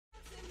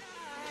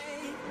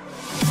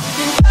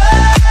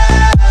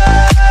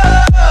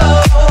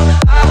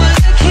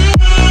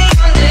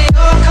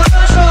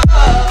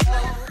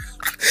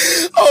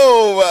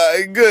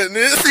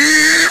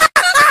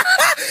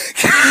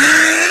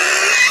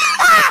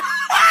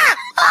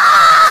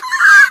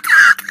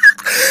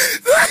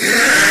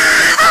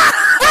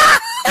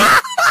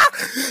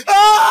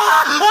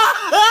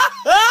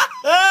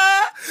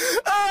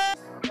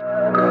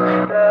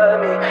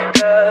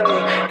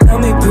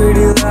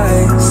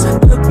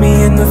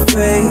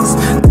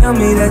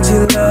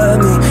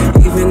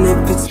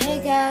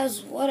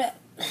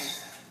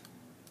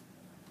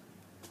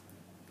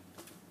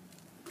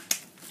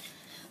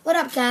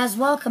Alright guys,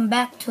 welcome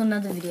back to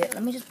another video.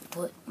 Let me just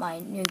put my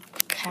new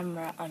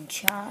camera on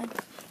charge.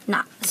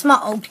 Nah, it's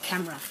my old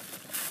camera.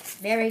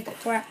 Very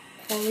crap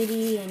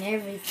quality and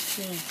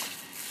everything.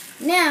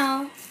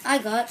 Now, I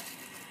got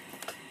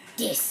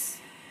this.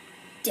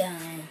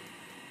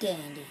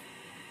 Dandy.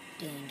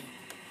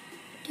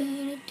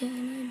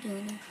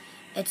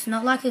 It's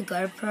not like a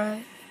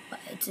GoPro, but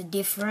it's a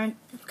different.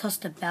 It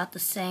costs about the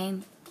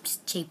same. It's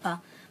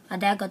cheaper. My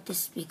dad got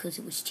this because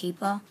it was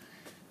cheaper.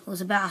 It was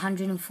about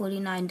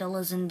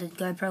 $149 and the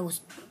GoPro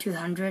was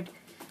 $200.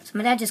 So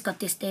my dad just got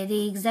this. They're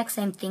the exact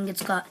same thing.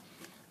 It's got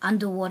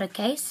underwater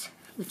case,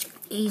 which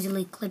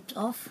easily clips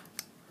off.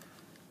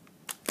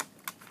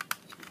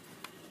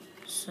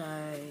 So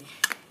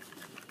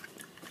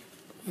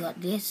you got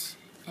this,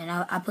 and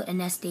I put an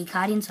SD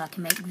card in so I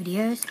can make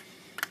videos.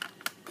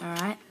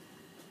 Alright.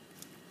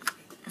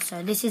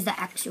 So this is the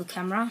actual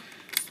camera.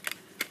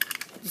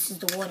 This is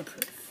the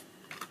waterproof.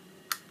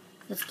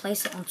 Let's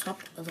place it on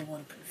top of the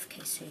waterproof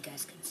case so you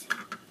guys can see.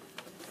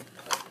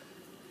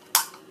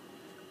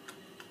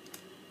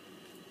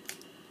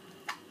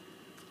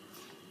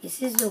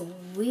 This is the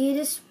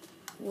weirdest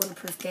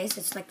waterproof case.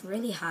 It's like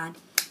really hard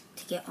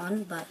to get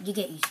on, but you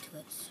get used to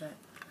it.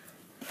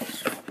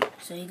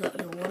 So you got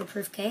your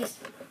waterproof case,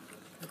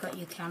 you've got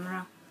your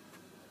camera,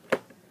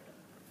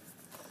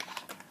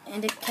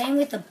 and it came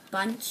with a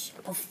bunch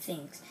of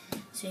things.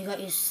 So you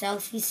got your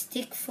selfie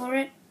stick for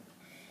it,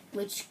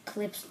 which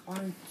clips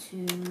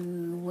onto,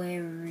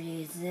 where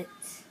is it?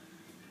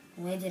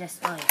 Where did I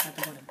start? Oh, it's at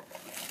the bottom.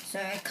 So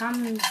it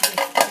comes with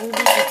all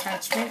these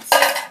attachments.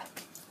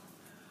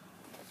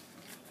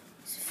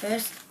 So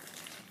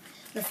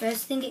the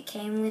first thing it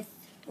came with,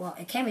 well,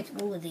 it came with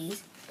all of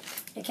these.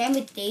 It came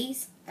with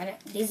these.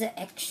 These are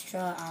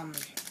extra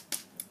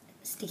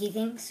sticky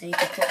things, so you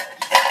can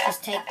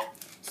just take.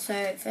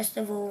 So first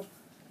of all,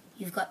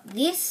 you've got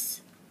this.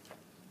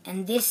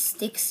 And this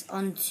sticks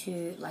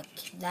onto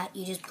like that.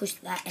 You just push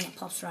that and it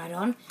pops right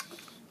on.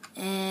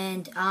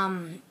 And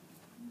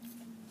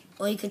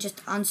or you could just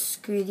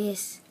unscrew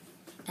this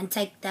and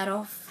take that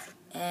off.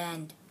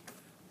 And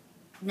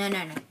no.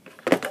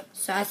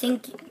 So I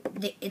think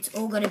it's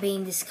all gonna be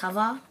in this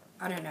cover.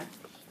 I don't know.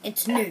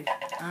 It's new.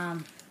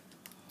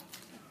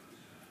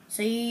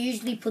 So you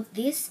usually put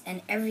this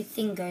and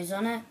everything goes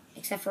on it,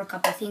 except for a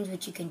couple of things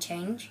which you can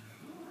change.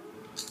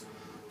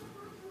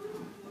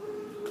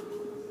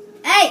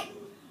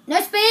 No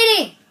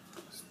speeding!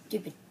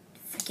 Stupid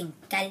freaking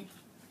guy.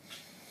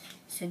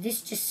 So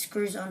this just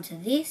screws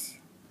onto this.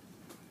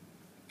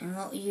 And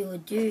what you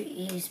would do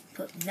is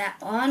put that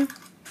on.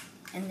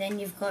 And then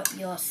you've got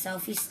your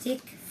selfie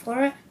stick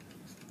for it.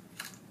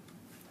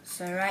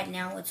 So right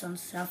now it's on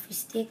selfie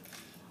stick.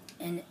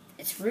 And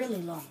it's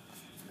really long.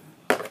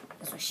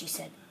 That's what she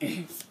said.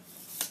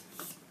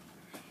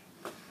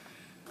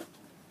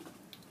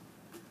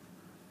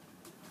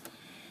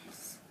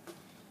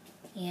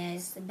 Yeah,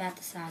 it's about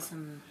the size of,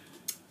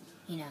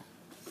 you know.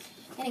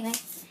 Anyway.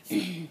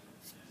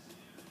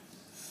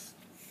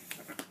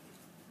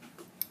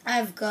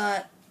 I've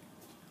got,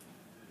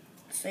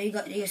 so you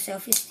got your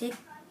selfie stick.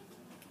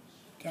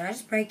 Did I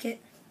just break it?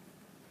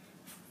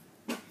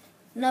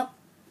 Nope.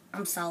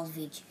 I'm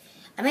salvage.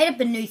 I made up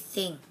a new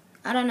thing.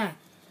 I don't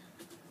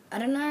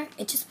know.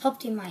 It just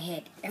popped in my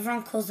head.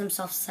 Everyone calls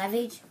themselves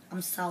savage.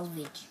 I'm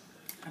salvage.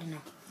 I don't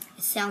know.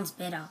 It sounds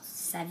better.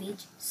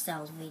 Savage,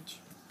 salvage.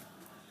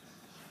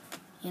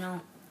 You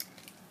know,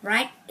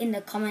 write in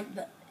the comment,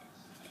 but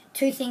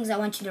 2 things I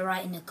want you to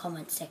write in the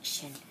comment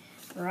section.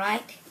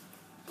 Write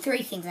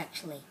 3 things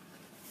actually.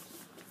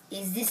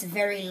 Is this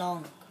very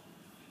long?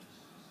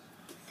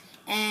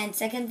 And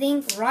second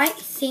thing, write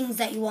things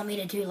that you want me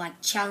to do,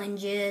 like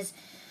challenges,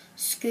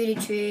 scooter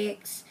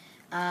tricks,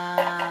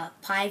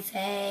 pie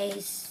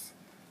face,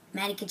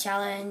 mannequin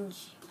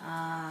challenge,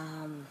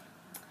 I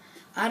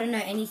don't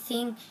know,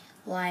 anything.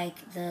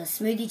 Like the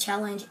smoothie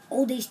challenge,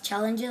 all these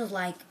challenges,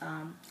 like,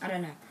 I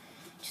don't know.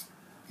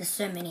 There's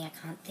so many I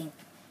can't think.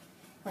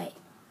 Wait.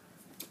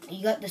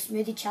 You got the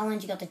smoothie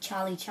challenge, you got the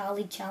Charlie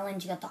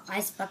challenge, you got the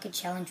ice bucket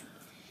challenge.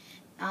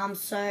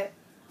 So,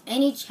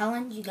 any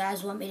challenge you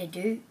guys want me to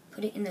do,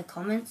 put it in the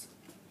comments,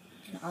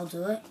 and I'll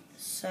do it.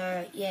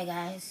 So, yeah,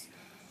 guys.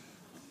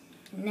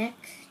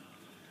 Next.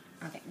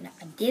 Okay, no,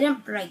 I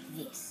didn't break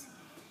this.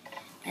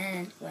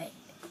 And, wait.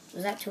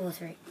 Was that 2 or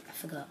 3? I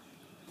forgot.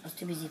 I was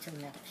too busy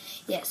talking about that.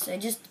 Yeah, so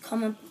just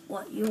comment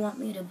what you want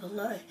me to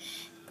below.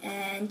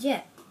 And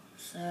yeah,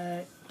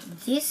 so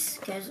this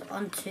goes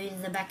onto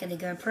the back of the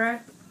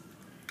GoPro.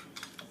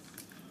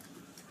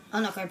 Oh,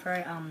 not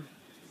GoPro,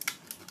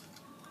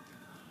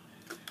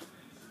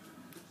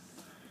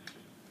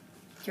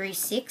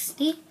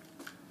 360. I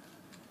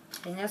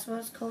think that's what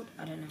it's called.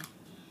 I don't know.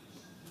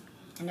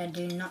 And I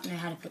do not know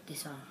how to put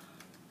this on.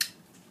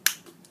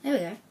 There we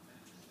go.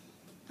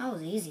 That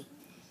was easy.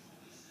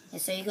 Yeah,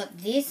 so you got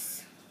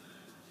this,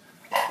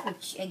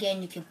 which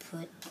again you can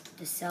put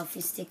the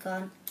selfie stick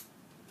on.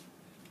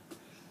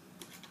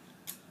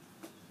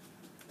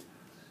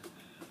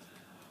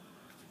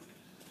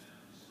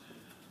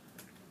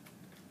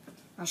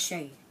 I'll show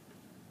you.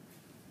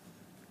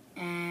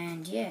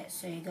 And yeah,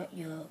 so you got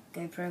your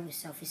GoPro with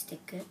selfie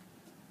sticker.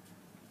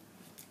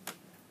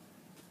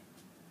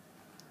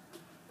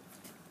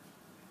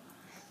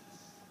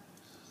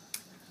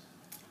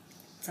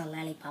 It's a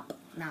lollipop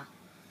now.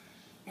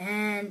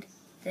 And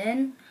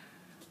then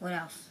what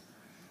else?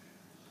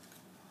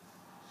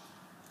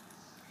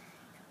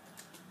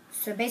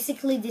 So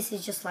basically this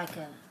is just like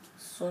a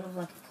sort of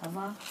like a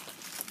cover.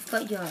 You've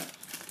got your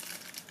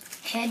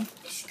head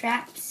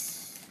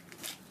straps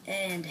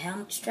and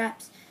helmet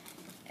straps,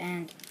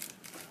 and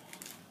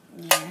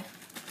yeah,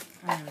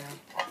 I don't know.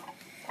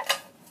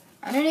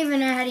 I don't even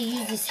know how to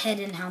use this head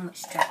and helmet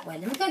strap.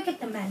 Wait, let me go get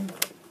the manual.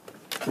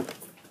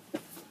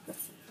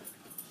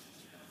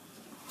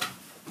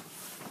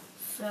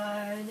 So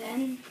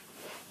then,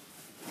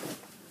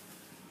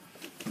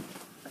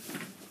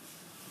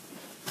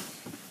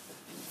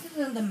 this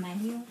is the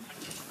manual.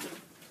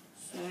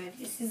 So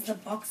this is the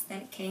box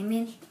that it came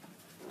in. I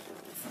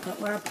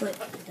forgot where I put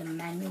the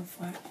manual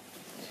for it.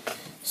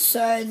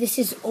 So this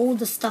is all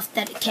the stuff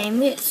that it came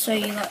with. So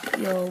you got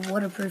your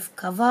waterproof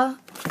cover.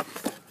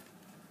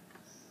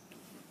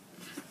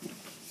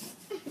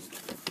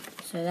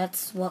 So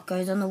that's what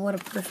goes on the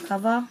waterproof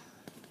cover.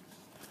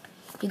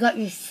 You got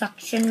your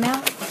suction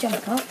mount, which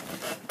I've got.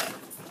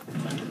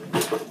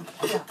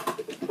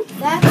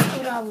 That's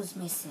what I was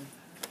missing.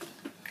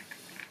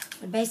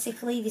 So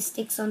basically, this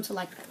sticks onto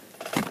like...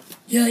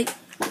 Yay!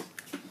 Can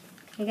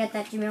you get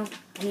that, Jamil?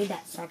 I need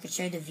that so I can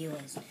show the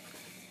viewers.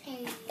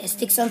 It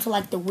sticks onto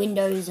like the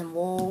windows and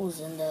walls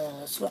and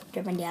the sweat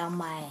dripping down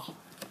my...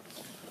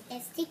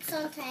 It sticks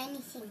onto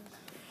anything.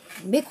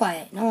 Be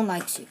quiet. No one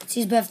likes you. It's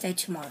his birthday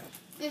tomorrow.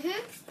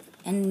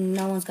 And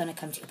no one's going to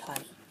come to your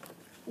party.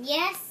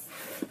 Yes.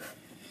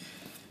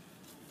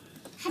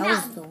 How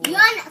was the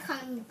You're not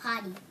coming to the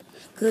party.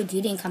 Good,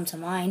 you didn't come to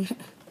mine.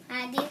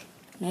 I did.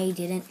 No, you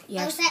didn't.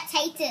 I was at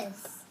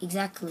Tater's.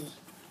 Exactly.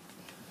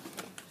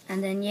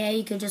 And then, yeah,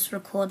 you could just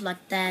record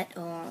like that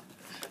or...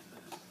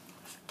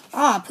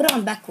 Oh, put it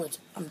on backwards.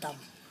 I'm dumb.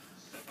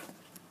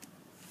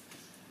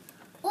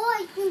 Or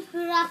you can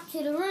put it up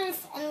to the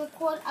roof and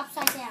record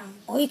upside down.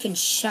 Or you can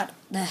shut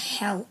the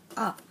hell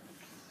up.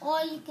 Or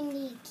you can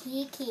be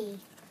kiki.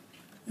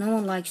 No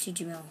one likes you,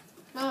 Jamil.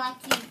 Not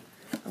like you.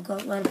 I've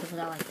got a lot of people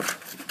that like it.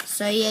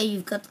 So, yeah,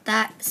 you've got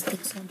that.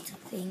 Sticks onto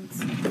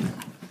things.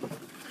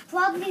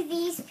 Probably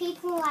these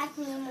people like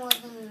me more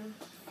than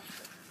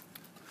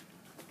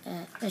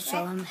you. Let's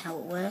show them how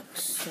it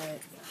works. So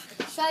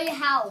Show you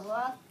how it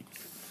works.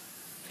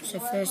 So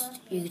first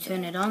you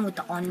turn it on with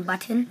the on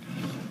button.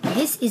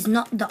 This is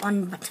not the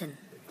on button.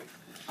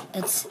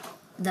 It's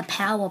the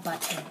power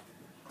button.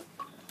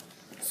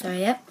 So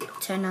yep,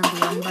 turn on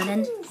the on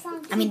button.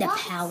 I mean the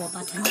power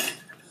button.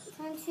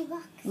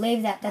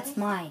 Leave that, that's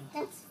mine.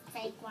 That's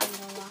fake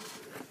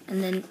 $1.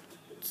 And then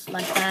it's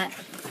like that.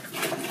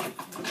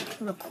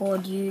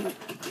 Record you.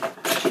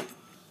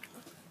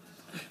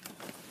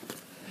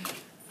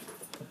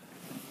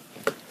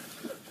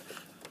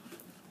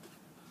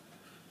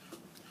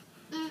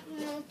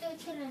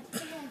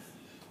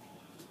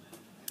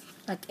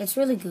 Like, it's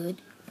really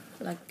good.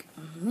 Like,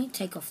 let me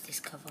take off this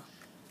cover.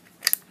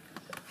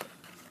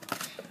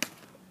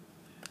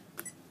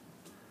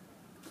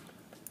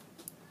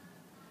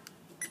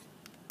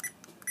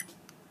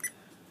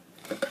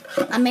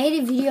 I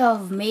made a video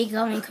of me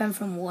going home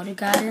from Water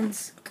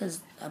Gardens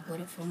because I bought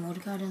it from Water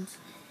Gardens.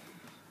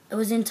 It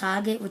was in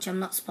Target, which I'm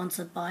not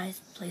sponsored by.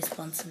 Please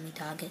sponsor me,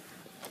 Target.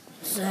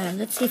 So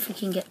let's see if we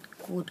can get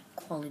good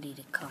quality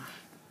to come.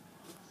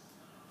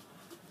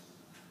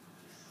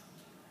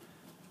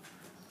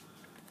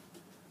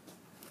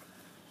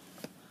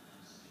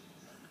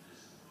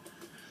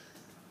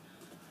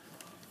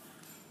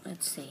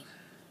 Let's see.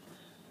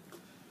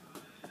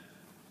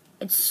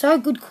 It's so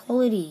good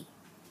quality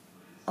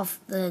of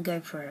the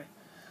GoPro.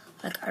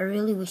 Like, I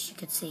really wish you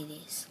could see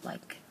this.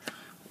 Like,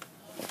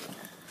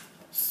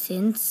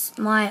 since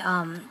my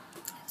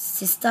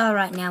sister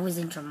right now is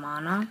in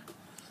Dramana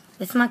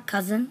with my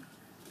cousin,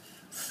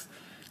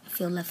 I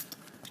feel left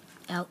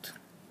out.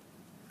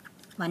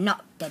 My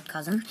not dead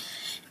cousin.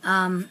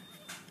 But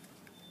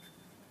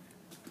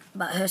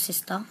his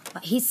sister,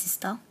 but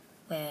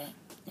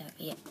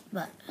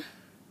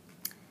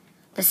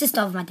the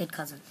sister of my dead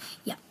cousin,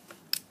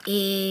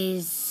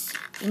 is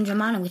in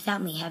Dramana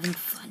without me, having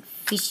fun,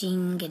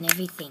 fishing and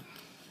everything.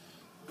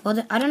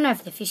 Well, I don't know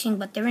if they're fishing,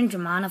 but they're in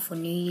Dramana for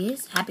New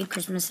Year's. Happy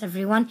Christmas,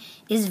 everyone.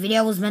 This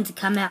video was meant to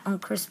come out on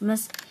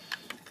Christmas,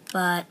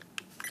 but,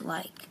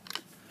 like,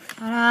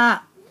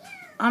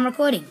 I'm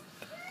recording.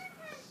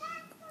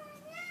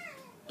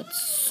 It's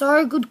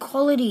so good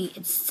quality.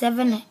 It's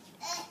 720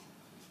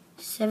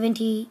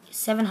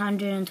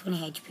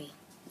 HP.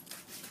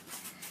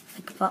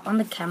 Like, but on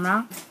the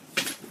camera,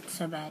 it's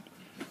so bad.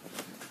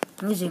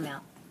 Let me zoom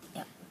out.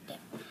 Yep.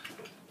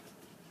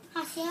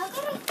 Hussy, I've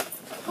got a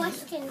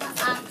question to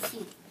ask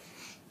you.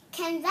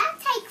 Can that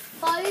take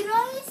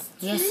photos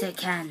too? Yes, it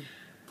can.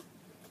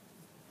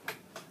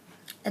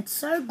 It's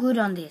so good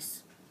on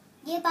this.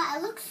 Yeah, but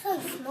it looks so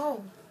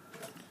small.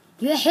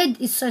 Your head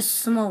is so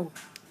small.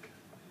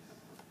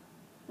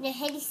 Your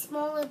head is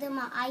smaller than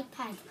my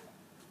iPad.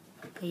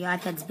 Okay, your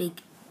iPad's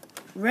big.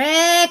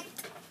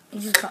 Wrecked! You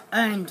just got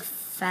owned,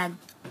 fag.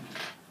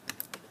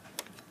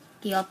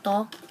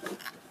 Kyoto.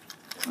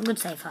 I'm good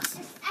save us.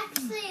 It's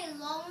actually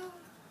long.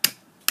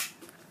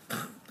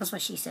 That's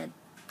what she said.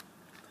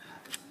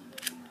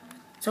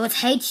 So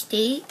it's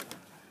HD.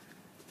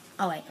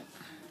 Oh wait.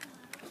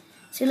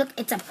 See, look,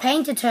 it's a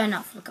pain to turn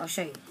off. Look, I'll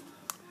show you.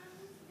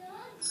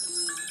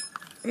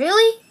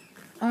 Really?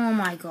 Oh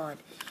my god.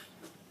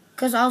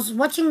 Because I was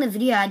watching the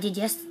video I did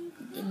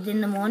in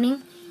the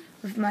morning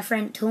with my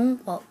friend Tung.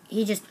 Well,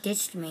 he just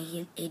ditched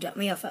me. He dropped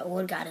me off at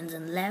Ward Gardens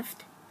and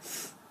left.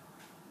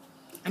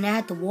 And I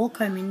had to walk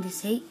home in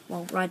this heat.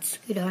 Well, ride the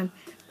scooter home.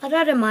 But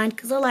I don't mind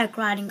because I like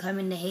riding home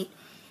in the heat.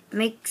 It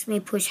makes me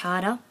push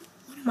harder.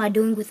 What am I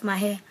doing with my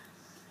hair?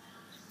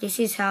 This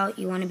is how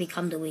you want to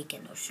become the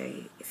Weeknd. I'll show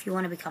you if you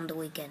want to become the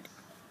Weeknd.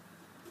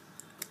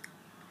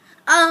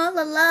 All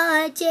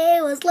along she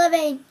was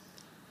living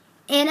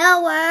in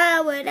a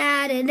world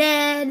without an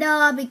end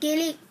or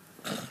beginning.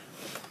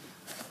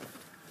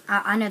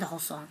 I know the whole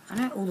song. I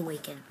know all the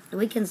Weeknd. The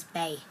Weeknd's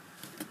Bay.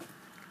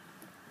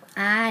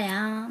 I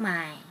don't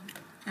mind.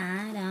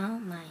 I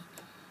don't mind.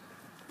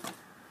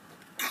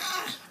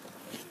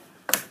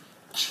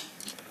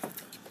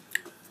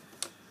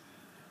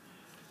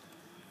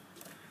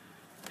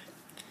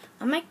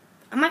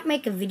 I might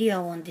make a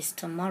video on this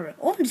tomorrow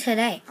or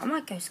today. I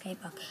might go skate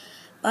park.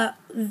 But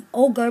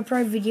all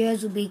GoPro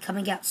videos will be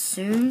coming out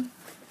soon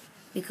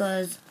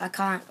because I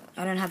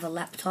don't have a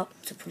laptop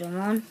to put them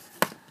on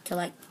to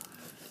like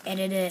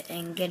edit it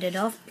and get it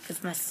off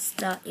because my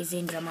sister is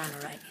in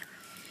Jamana right now.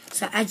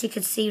 So as you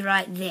can see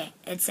right there,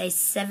 it says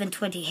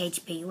 720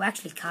 HP. You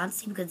actually can't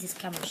see because this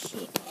camera's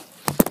shit.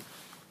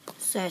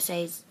 So it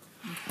says,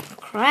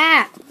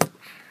 crap.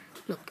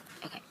 Look,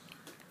 okay.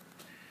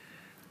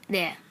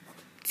 There.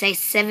 It says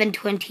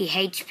 720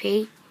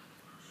 HP.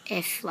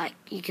 If like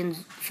you can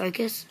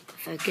focus.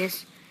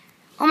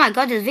 Oh my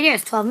god, this video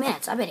is 12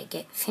 minutes. I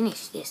better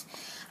finish this.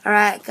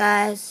 Alright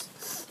guys.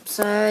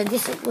 So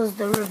this was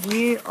the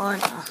review on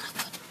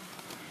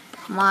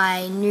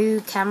my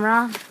new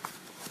camera.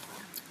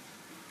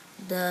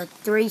 The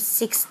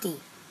 360.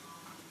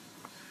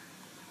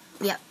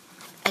 Yep.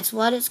 That's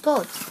what it's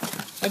called.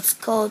 It's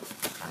called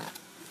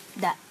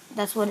that.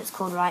 That's what it's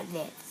called right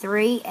there.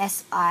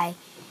 3SIXT.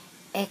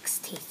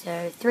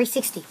 So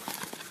 360.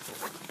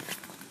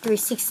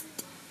 360.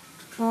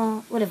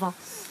 Whatever.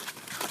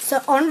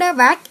 So on the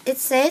back it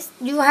says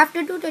you have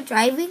to do the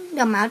driving,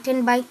 the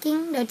mountain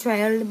biking, the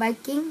trail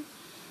biking.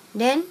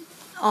 Then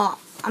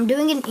I'm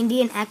doing an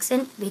Indian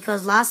accent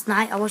because last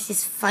night I watched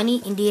this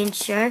funny Indian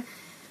show.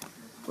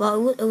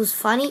 Well, it was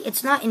funny.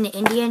 It's not in the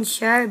Indian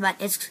show, but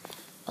it's...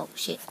 Oh,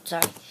 shit.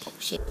 Sorry.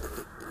 Shit.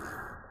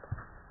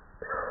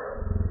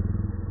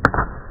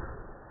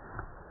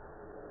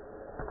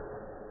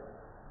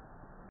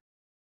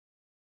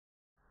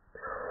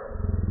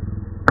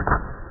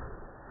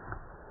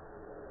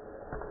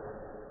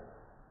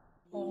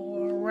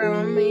 All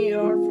around me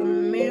are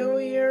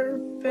familiar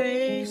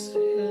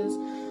faces,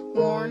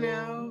 worn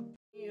out.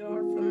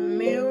 Are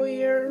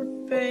familiar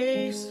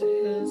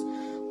faces,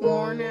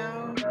 worn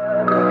out.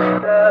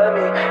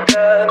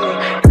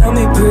 Tell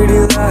me pretty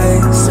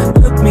lies,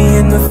 look me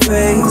in the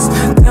face.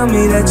 Tell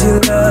me that you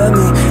love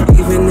me.